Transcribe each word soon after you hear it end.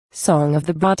Song of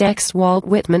the Broad-Axe Walt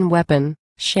Whitman weapon,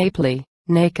 shapely,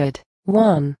 naked,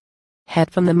 wan.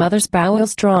 Head from the mother's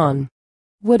bowels drawn.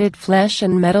 Wooded flesh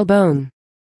and metal bone.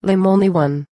 Limb only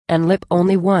one, and lip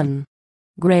only one.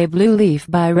 Gray-blue leaf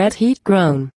by red heat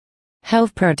grown.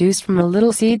 Health produced from a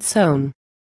little seed sown.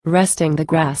 Resting the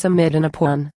grass amid an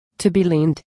upon, to be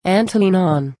leaned, and to lean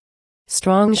on.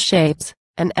 Strong shapes,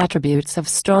 and attributes of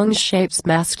strong shapes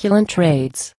masculine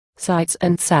traits, sights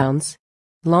and sounds.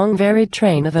 Long varied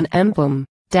train of an emblem,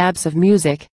 dabs of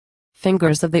music.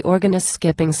 Fingers of the organist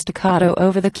skipping staccato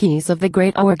over the keys of the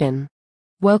great organ.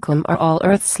 Welcome are all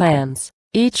earth's lands,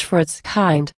 each for its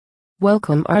kind.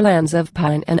 Welcome are lands of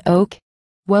pine and oak.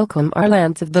 Welcome are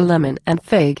lands of the lemon and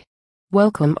fig.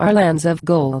 Welcome are lands of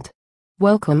gold.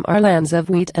 Welcome are lands of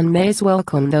wheat and maize.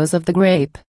 Welcome those of the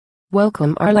grape.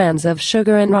 Welcome are lands of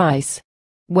sugar and rice.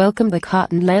 Welcome the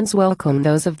cotton lands. Welcome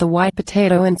those of the white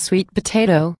potato and sweet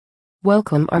potato.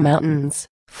 Welcome are mountains,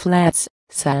 flats,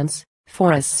 sands,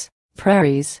 forests,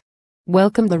 prairies.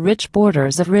 Welcome the rich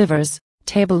borders of rivers,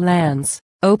 tablelands,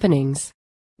 openings.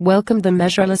 Welcome the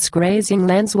measureless grazing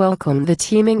lands. Welcome the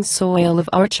teeming soil of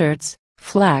orchards,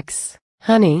 flax,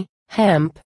 honey,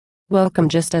 hemp. Welcome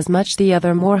just as much the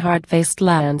other more hard-faced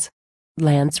lands.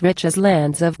 Lands rich as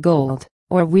lands of gold,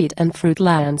 or wheat and fruit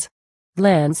lands.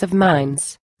 Lands of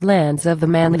mines, lands of the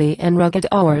manly and rugged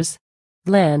ores.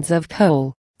 Lands of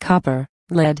coal, copper,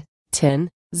 lead, tin,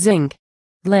 zinc.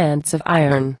 Lands of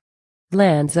iron.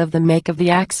 Lands of the make of the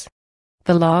axe.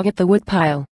 The log at the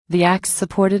woodpile, the axe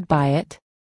supported by it.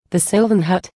 The sylvan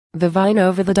hut, the vine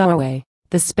over the doorway,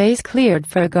 the space cleared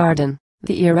for a garden,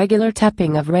 the irregular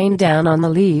tapping of rain down on the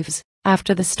leaves,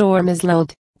 after the storm is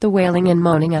lulled, the wailing and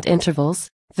moaning at intervals,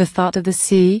 the thought of the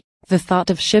sea, the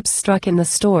thought of ships struck in the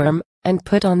storm, and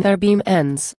put on their beam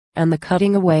ends, and the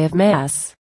cutting away of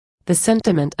masts. The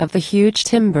sentiment of the huge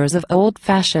timbers of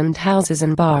old-fashioned houses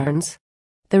and barns.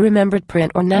 The remembered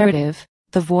print or narrative,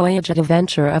 the voyage and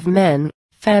adventure of men,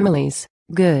 families,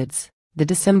 goods, the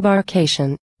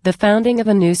disembarkation, the founding of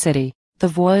a new city, the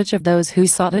voyage of those who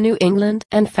sought a New England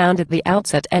and found at the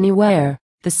outset anywhere,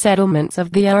 the settlements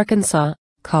of the Arkansas,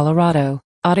 Colorado,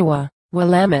 Ottawa,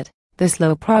 Willamette, the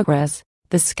slow progress,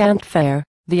 the scant fare,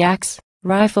 the axe,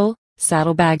 rifle,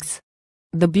 saddlebags.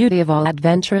 The beauty of all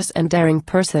adventurous and daring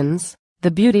persons,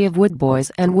 the beauty of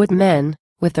woodboys and woodmen,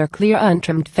 with their clear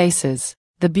untrimmed faces,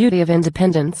 the beauty of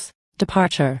independence,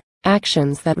 departure,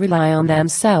 actions that rely on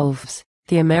themselves,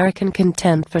 the American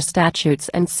contempt for statutes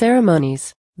and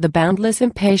ceremonies, the boundless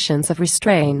impatience of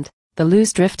restraint, the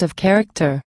loose drift of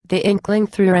character, the inkling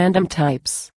through random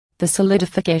types, the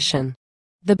solidification.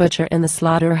 The butcher in the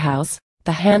slaughterhouse,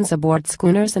 the hands aboard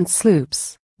schooners and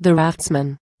sloops, the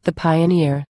raftsman, the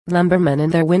pioneer, lumbermen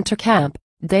in their winter camp,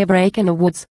 daybreak in the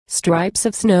woods, stripes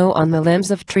of snow on the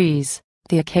limbs of trees,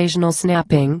 the occasional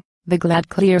snapping, the glad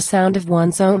clear sound of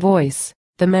one's own voice,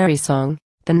 the merry song,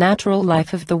 the natural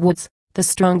life of the woods, the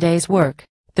strong day's work,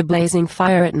 the blazing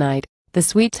fire at night, the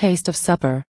sweet taste of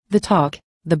supper, the talk,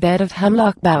 the bed of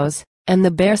hemlock boughs, and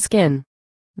the bear skin.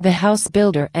 The house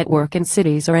builder at work in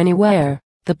cities or anywhere,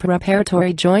 the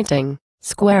preparatory jointing,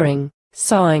 squaring,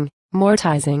 sawing,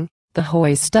 mortising, the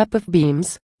hoist up of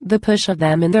beams, the push of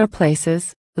them in their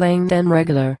places, laying them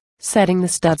regular, setting the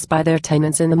studs by their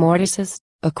tenons in the mortises,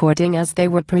 according as they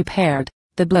were prepared,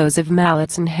 the blows of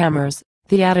mallets and hammers,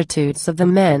 the attitudes of the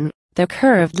men, their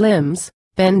curved limbs,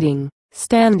 bending,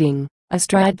 standing,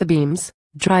 astride the beams,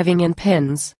 driving in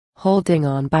pins, holding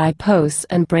on by posts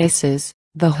and braces,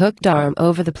 the hooked arm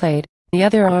over the plate, the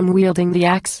other arm wielding the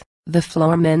axe, the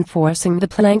floormen forcing the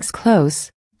planks close,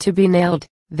 to be nailed,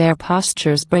 their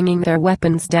postures bringing their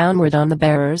weapons downward on the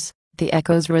bearers, the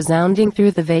echoes resounding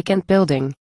through the vacant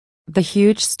building. The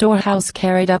huge storehouse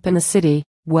carried up in the city,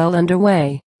 well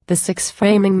underway, the 6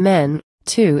 framing men,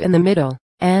 2 in the middle,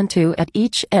 and 2 at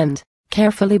each end,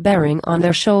 carefully bearing on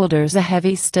their shoulders a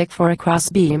heavy stick for a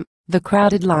crossbeam, the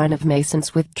crowded line of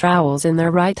masons with trowels in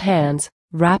their right hands,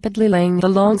 rapidly laying the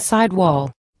long side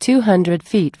wall, 200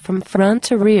 feet from front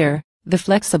to rear, the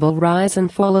flexible rise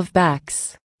and fall of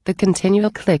backs, the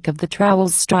continual click of the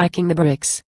trowels striking the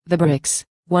bricks,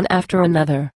 one after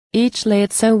another, each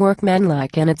laid so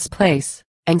workmanlike in its place,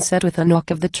 and set with a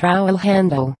knock of the trowel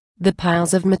handle, the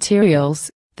piles of materials,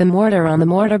 the mortar on the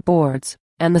mortar boards,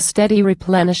 and the steady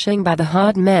replenishing by the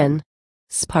hod men.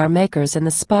 Spar makers in the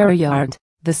spar yard,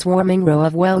 the swarming row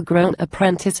of well-grown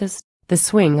apprentices, the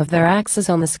swing of their axes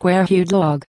on the square-hewed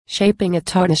log, shaping it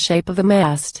toward the shape of a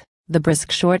mast, the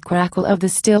brisk short crackle of the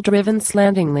steel driven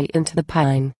slantingly into the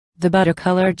pine, the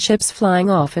butter-colored chips flying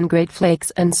off in great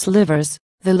flakes and slivers,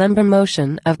 the limber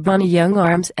motion of brawny young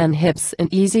arms and hips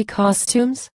in easy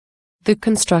costumes. The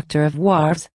constructor of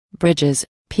wharves, bridges,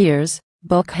 piers,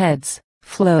 bulkheads,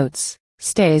 floats,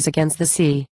 stays against the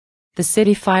sea. The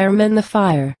city firemen, the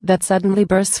fire that suddenly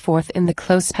bursts forth in the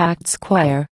close-packed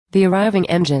square, the arriving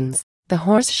engines, the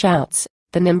hoarse shouts,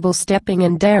 the nimble stepping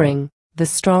and daring, the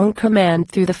strong command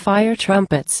through the fire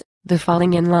trumpets, the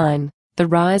falling in line, the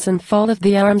rise and fall of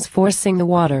the arms forcing the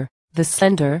water, the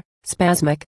slender,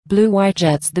 spasmic, blue-white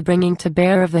jets, the bringing to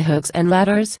bear of the hooks and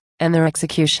ladders, and their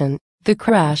execution, the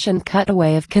crash and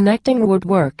cutaway of connecting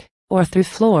woodwork, or through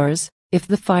floors, if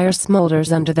the fire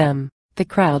smolders under them, the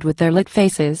crowd with their lit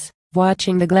faces,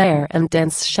 watching the glare and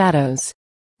dense shadows.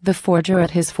 The forger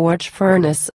at his forge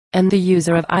furnace, and the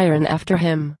user of iron after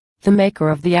him, the maker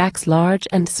of the axe large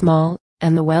and small,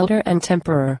 and the welder and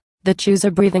temperer, the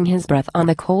chooser breathing his breath on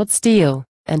the cold steel,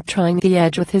 and trying the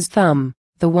edge with his thumb,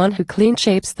 the one who clean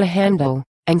shapes the handle,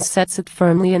 and sets it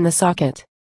firmly in the socket.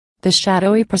 The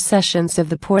shadowy processions of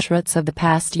the portraits of the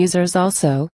past users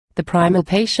also, the primal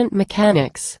patient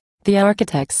mechanics, the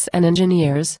architects and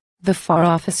engineers, the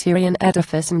far-off Assyrian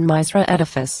edifice and Misra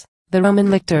edifice, the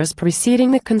Roman lictors preceding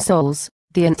the consuls,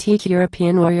 the antique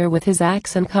European warrior with his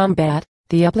axe in combat,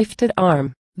 the uplifted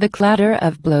arm, the clatter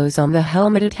of blows on the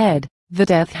helmeted head, the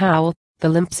death howl, the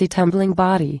limpsy tumbling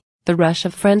body, the rush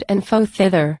of friend and foe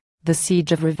thither, the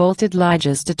siege of revolted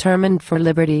lieges determined for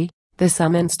liberty, the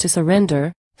summons to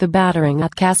surrender, the battering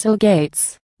at castle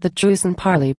gates, the truce and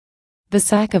parley, the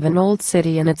sack of an old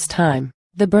city in its time,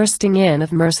 the bursting in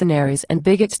of mercenaries and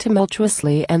bigots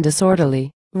tumultuously and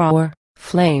disorderly, roar,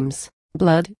 flames,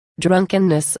 blood,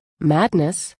 drunkenness,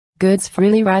 madness, goods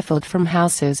freely rifled from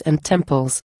houses and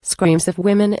temples, screams of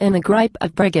women in a gripe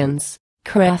of brigands,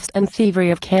 craft and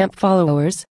thievery of camp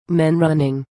followers, men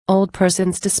running, old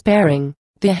persons despairing,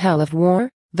 the hell of war,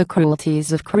 the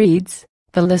cruelties of creeds,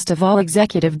 the list of all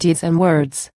executive deeds and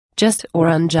words, just or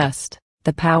unjust,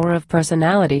 the power of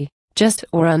personality, just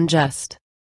or unjust.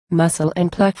 Muscle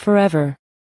and pluck forever.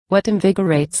 What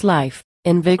invigorates life,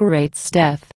 invigorates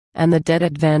death, and the dead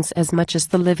advance as much as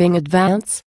the living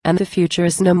advance, and the future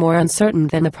is no more uncertain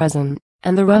than the present,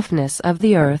 and the roughness of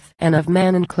the earth and of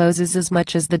man encloses as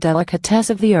much as the delicatesse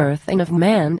of the earth and of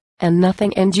man, and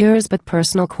nothing endures but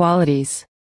personal qualities.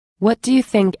 What do you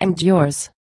think endures?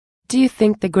 Do you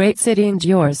think the great city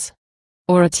endures?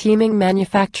 Or a teeming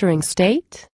manufacturing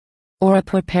state? Or a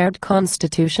prepared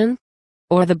constitution?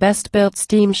 Or the best-built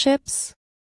steamships?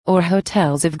 Or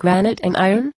hotels of granite and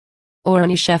iron? Or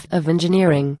any chef of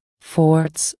engineering,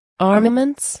 forts,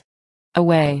 armaments?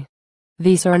 Away.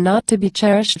 These are not to be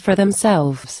cherished for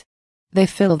themselves. They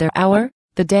fill their hour,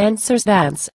 the dancers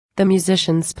dance, the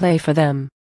musicians play for them.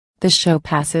 The show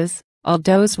passes, all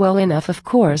does well enough of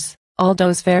course, all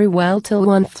does very well till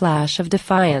one flash of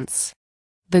defiance.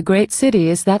 The great city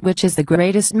is that which is the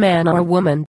greatest man or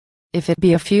woman. If it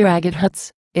be a few ragged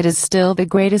huts, it is still the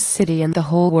greatest city in the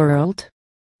whole world.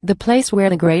 The place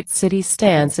where the great city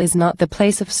stands is not the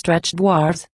place of stretched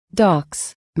wharves,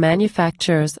 docks,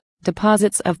 manufactures,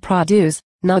 deposits of produce,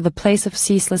 nor the place of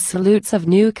ceaseless salutes of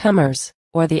newcomers,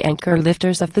 or the anchor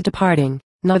lifters of the departing,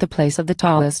 nor the place of the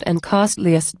tallest and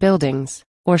costliest buildings,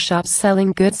 or shops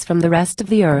selling goods from the rest of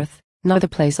the earth, nor the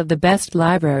place of the best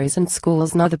libraries and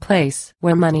schools, nor the place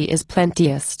where money is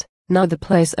plentiest, nor the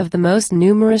place of the most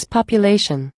numerous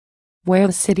population. Where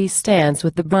the city stands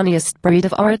with the brawniest breed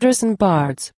of orators and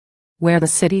bards. Where the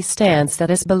city stands that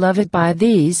is beloved by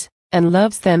these, and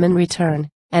loves them in return,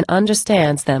 and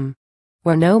understands them.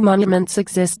 Where no monuments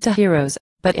exist to heroes,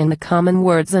 but in the common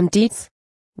words and deeds.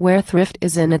 Where thrift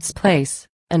is in its place,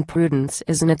 and prudence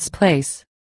is in its place.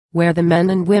 Where the men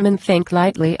and women think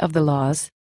lightly of the laws.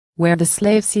 Where the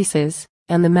slave ceases,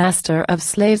 and the master of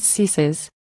slaves ceases.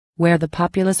 Where the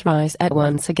populace rise at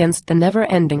once against the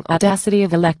never-ending audacity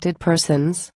of elected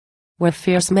persons. Where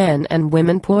fierce men and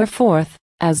women pour forth,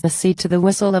 as the sea to the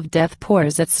whistle of death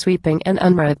pours its sweeping and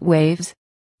unripe waves.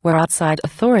 Where outside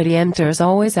authority enters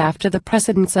always after the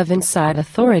precedence of inside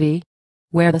authority.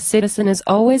 Where the citizen is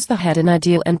always the head and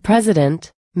ideal, and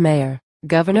president, mayor,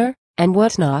 governor, and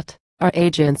what not, are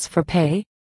agents for pay.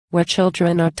 Where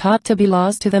children are taught to be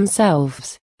laws to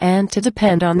themselves, and to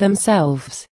depend on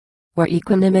themselves. Where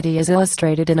equanimity is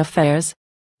illustrated in affairs.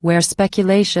 Where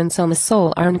speculations on the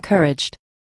soul are encouraged.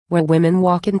 Where women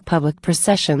walk in public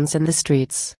processions in the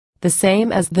streets, the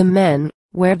same as the men.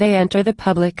 Where they enter the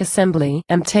public assembly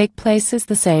and take places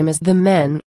the same as the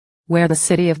men. Where the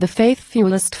city of the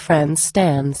faithfulest friends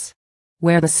stands.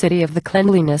 Where the city of the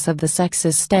cleanliness of the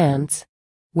sexes stands.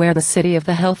 Where the city of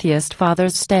the healthiest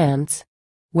fathers stands.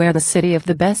 Where the city of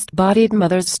the best-bodied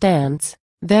mothers stands,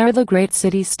 there the great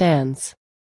city stands.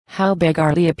 How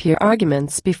beggarly appear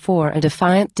arguments before a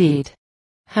defiant deed.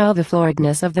 How the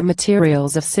floridness of the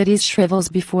materials of cities shrivels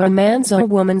before a man's or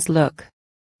woman's look.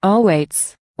 all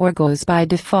waits, or goes by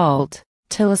default,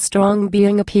 till a strong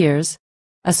being appears.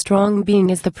 A strong being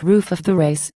is the proof of the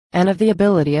race, and of the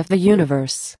ability of the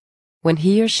universe. When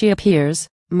he or she appears,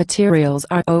 materials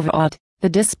are overawed, the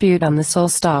dispute on the soul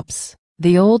stops,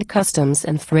 the old customs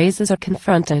and phrases are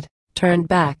confronted, turned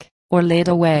back, or laid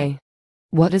away.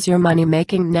 What is your money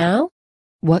making now?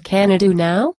 What can it do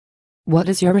now? What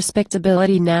is your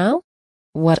respectability now?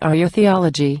 What are your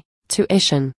theology,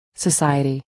 tuition,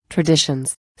 society,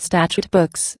 traditions, statute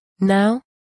books, now?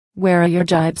 Where are your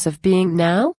jibes of being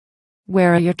now?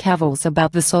 Where are your cavils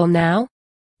about the soul now?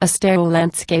 A sterile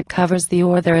landscape covers the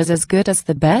ore. There is as good as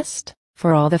the best,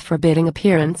 for all the forbidding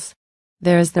appearance.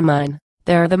 There is the mine,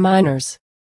 there are the miners.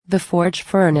 The forge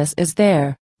furnace is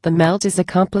there, the melt is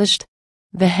accomplished.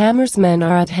 The hammers men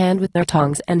are at hand with their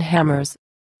tongs and hammers.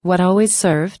 What always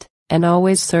served, and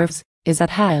always serves, is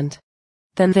at hand.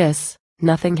 Than this,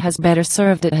 nothing has better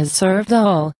served. It has served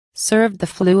all, served the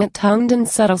fluent-tongued and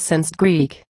subtle-sensed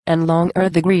Greek, and long ere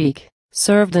the Greek,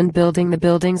 served in building the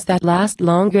buildings that last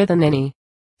longer than any.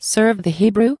 Served the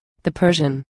Hebrew, the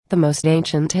Persian, the most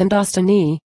ancient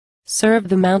Hindustani. Served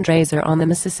the Mount Raiser on the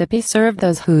Mississippi. Served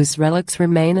those whose relics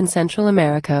remain in Central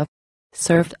America.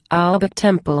 Served all but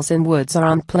temples in woods or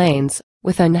on plains,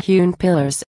 with unhewn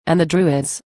pillars, and the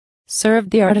Druids.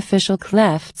 Served the artificial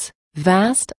clefts,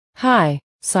 vast, high,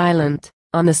 silent,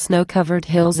 on the snow-covered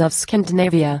hills of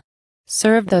Scandinavia.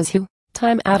 Served those who,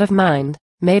 time out of mind,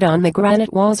 made on the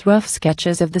granite walls rough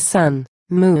sketches of the sun,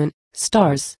 moon,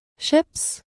 stars,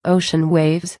 ships, ocean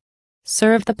waves.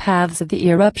 Served the paths of the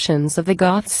eruptions of the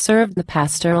Goths. Served the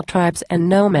pastoral tribes and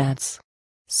nomads.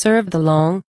 Served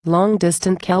the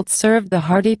long-distant Celts. Served the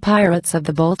hardy pirates of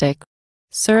the Baltic.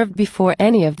 Served before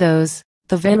any of those,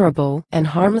 the venerable and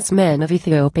harmless men of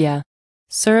Ethiopia.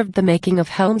 Served the making of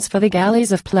helms for the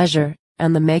galleys of pleasure,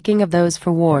 and the making of those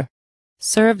for war.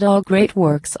 Served all great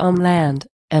works on land,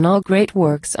 and all great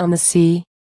works on the sea.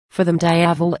 For them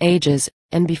diaval ages,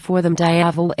 and before them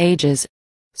diaval ages.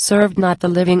 Served not the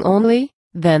living only,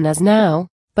 then as now,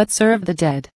 but served the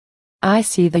dead. I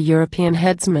see the European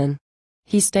headsman.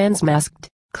 He stands masked,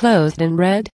 clothed in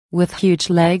red, with huge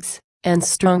legs, and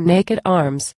strong naked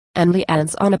arms, and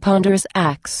leans on a ponderous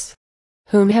axe.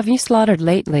 Whom have you slaughtered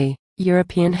lately,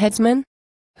 European headsman?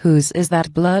 Whose is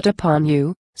that blood upon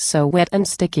you, so wet and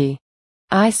sticky?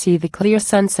 I see the clear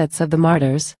sunsets of the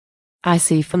martyrs. I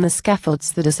see from the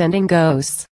scaffolds the descending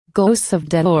ghosts, ghosts of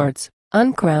dead lords,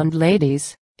 uncrowned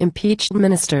ladies, impeached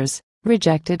ministers,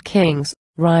 rejected kings,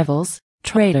 rivals,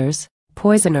 traitors,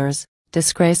 poisoners,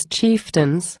 disgraced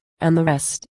chieftains, and the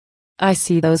rest. I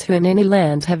see those who in any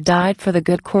land have died for the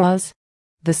good cause.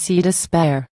 The seed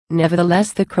spare,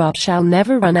 nevertheless the crop shall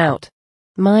never run out.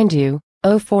 Mind you,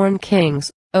 O foreign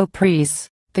kings, O priests,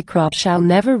 the crop shall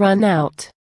never run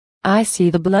out. I see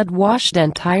the blood washed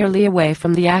entirely away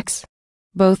from the axe.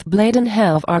 Both blade and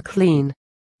helve are clean.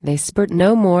 They spurt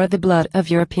no more the blood of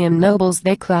European nobles.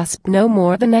 They clasp no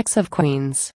more the necks of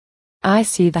queens. I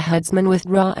see the headsman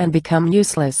withdraw and become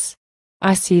useless.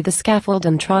 I see the scaffold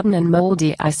untrodden and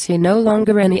moldy. I see no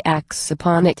longer any axe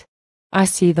upon it. I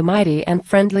see the mighty and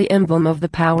friendly emblem of the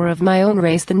power of my own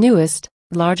race, the newest,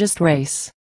 largest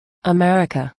race.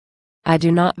 America. I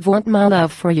do not vaunt my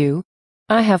love for you.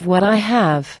 I have what I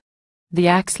have. The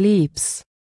axe leaps.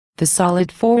 The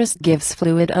solid forest gives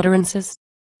fluid utterances.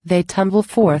 They tumble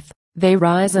forth, they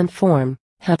rise and form,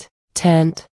 hut,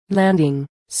 tent, landing,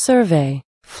 survey,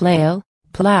 flail,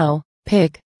 plow,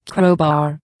 pick,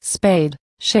 crowbar, spade,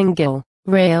 shingle,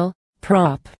 rail,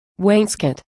 prop,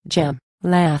 wainscot, jamb,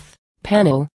 lath,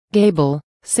 panel, gable,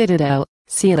 citadel,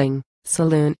 ceiling,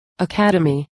 saloon,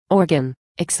 academy, organ,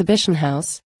 exhibition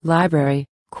house, library,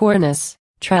 cornice,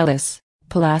 trellis,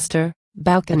 pilaster,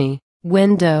 balcony,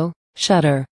 window,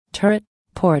 shutter, turret,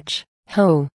 porch,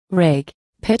 hoe, rake,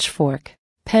 pitchfork,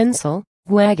 pencil,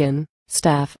 wagon,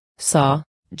 staff, saw,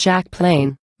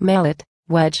 jack-plane, mallet,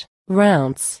 wedge,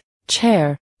 rounce,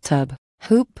 chair, tub,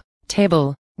 hoop,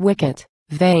 table, wicket,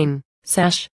 vane,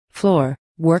 sash, floor,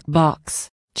 workbox,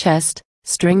 chest,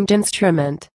 stringed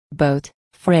instrument, boat,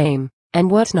 frame,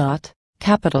 and what not,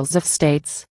 capitals of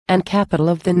states, and capital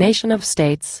of the nation of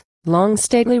states, long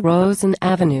stately rows and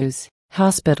avenues,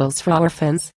 hospitals for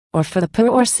orphans, or for the poor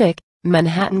or sick,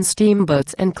 Manhattan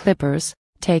steamboats and clippers,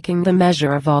 taking the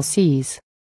measure of all seas.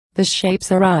 The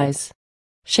shapes arise.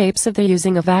 Shapes of the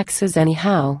using of axes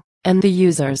anyhow, and the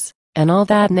users, and all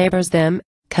that neighbors them,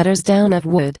 cutters down of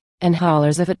wood, and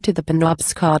haulers of it to the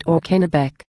Penobscot or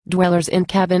Kennebec, dwellers in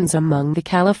cabins among the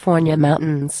California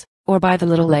mountains, or by the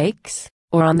little lakes,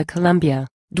 or on the Columbia,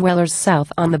 dwellers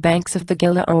south on the banks of the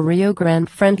Gila or Rio Grande,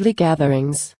 friendly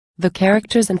gatherings, the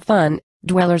characters and fun,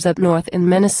 dwellers up north in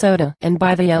Minnesota and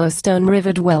by the Yellowstone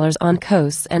River, dwellers on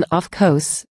coasts and off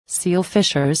coasts, seal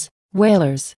fishers,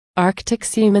 whalers, Arctic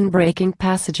seamen breaking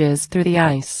passages through the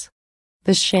ice.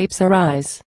 The shapes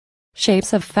arise.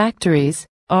 Shapes of factories,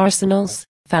 arsenals,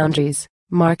 foundries,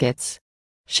 markets.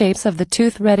 Shapes of the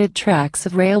tooth-threaded tracks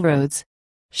of railroads.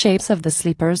 Shapes of the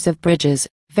sleepers of bridges,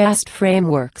 vast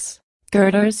frameworks,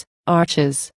 girders,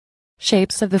 arches.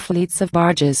 Shapes of the fleets of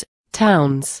barges,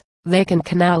 towns, lake and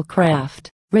canal craft,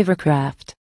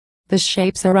 rivercraft. The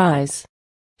shapes arise.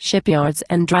 Shipyards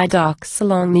and dry docks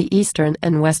along the eastern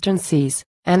and western seas,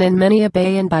 and in many a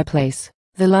bay and byplace,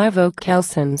 the live oak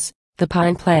kelsons, the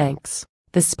pine planks,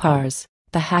 the spars,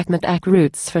 the hackmatack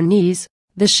roots for knees,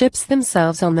 the ships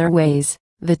themselves on their ways,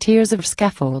 the tiers of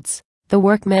scaffolds, the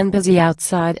workmen busy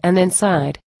outside and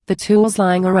inside, the tools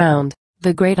lying around,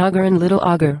 the great auger and little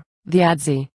auger, the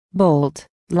adze, bolt,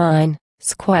 line,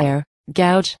 square,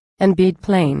 gouge, and bead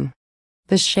plane.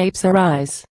 The shapes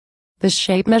arise. The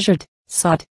shape measured,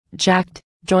 sought, jacked,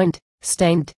 joined,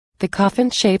 stained, the coffin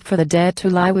shape for the dead to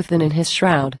lie within in his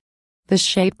shroud. The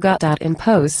shape got out in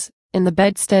posts, in the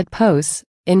bedstead posts,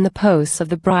 in the posts of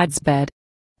the bride's bed.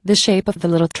 The shape of the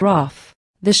little trough,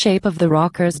 the shape of the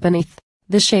rockers beneath,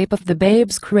 the shape of the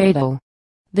babe's cradle.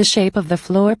 The shape of the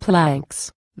floor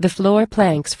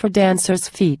planks for dancers'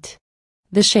 feet.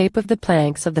 The shape of the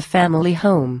planks of the family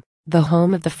home, the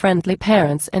home of the friendly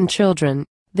parents and children.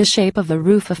 The shape of the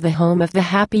roof of the home of the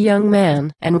happy young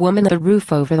man and woman, the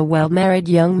roof over the well-married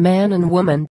young man and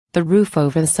woman, the roof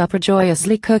over the supper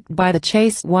joyously cooked by the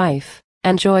chaste wife,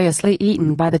 and joyously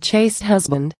eaten by the chaste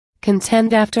husband,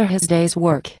 content after his day's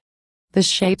work. The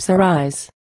shapes arise.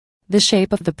 The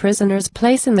shape of the prisoner's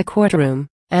place in the courtroom,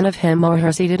 and of him or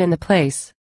her seated in the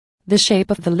place. The shape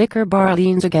of the liquor bar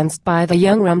leaned against by the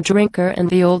young rum drinker and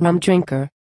the old rum drinker.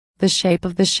 The shape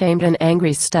of the shamed and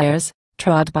angry stairs,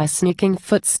 trod by sneaking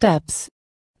footsteps.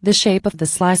 The shape of the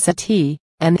sly settee,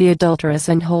 and the adulterous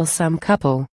and wholesome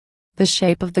couple. The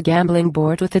shape of the gambling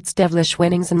board with its devilish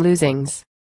winnings and losings.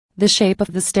 The shape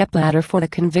of the stepladder for the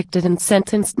convicted and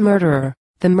sentenced murderer,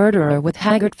 the murderer with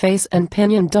haggard face and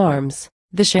pinioned arms,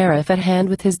 the sheriff at hand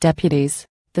with his deputies,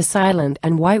 the silent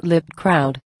and white-lipped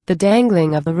crowd, the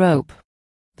dangling of the rope.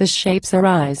 The shapes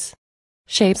arise.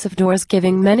 Shapes of doors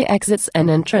giving many exits and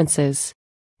entrances.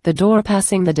 The door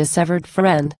passing the dissevered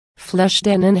friend, flushed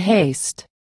in haste.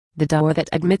 The door that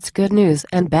admits good news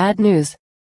and bad news.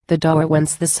 The door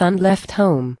whence the son left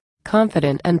home,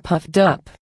 confident and puffed up.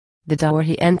 The door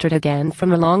he entered again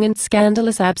from a long and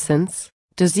scandalous absence,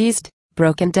 diseased,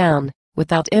 broken down,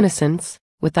 without innocence,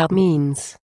 without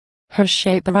means. Her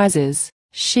shape arises,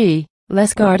 she,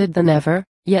 less guarded than ever,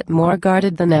 yet more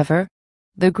guarded than ever.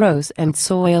 The gross and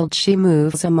soiled she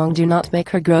moves among do not make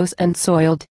her gross and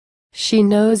soiled. She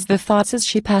knows the thoughts as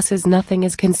she passes, nothing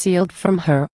is concealed from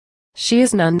her. She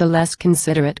is none the less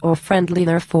considerate or friendly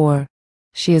therefore.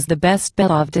 She is the best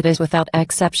beloved, it is without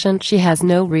exception. She has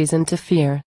no reason to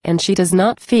fear, and she does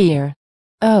not fear.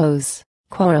 Oaths,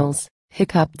 quarrels,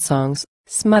 hiccuped songs,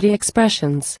 smutty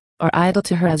expressions, are idle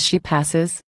to her as she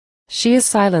passes. She is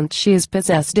silent, she is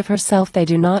possessed of herself, they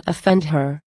do not offend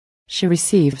her. She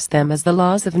receives them as the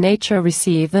laws of nature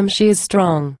receive them. She is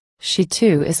strong. She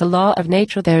too is a law of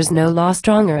nature, there's no law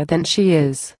stronger than she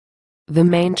is. The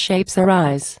main shapes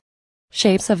arise.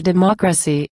 Shapes of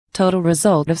democracy, total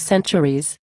result of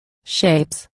centuries.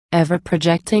 Shapes, ever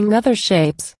projecting other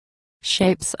shapes.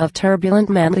 Shapes of turbulent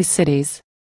manly cities.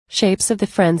 Shapes of the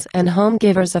friends and home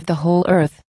givers of the whole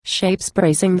earth, shapes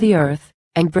bracing the earth,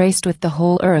 embraced with the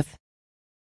whole earth.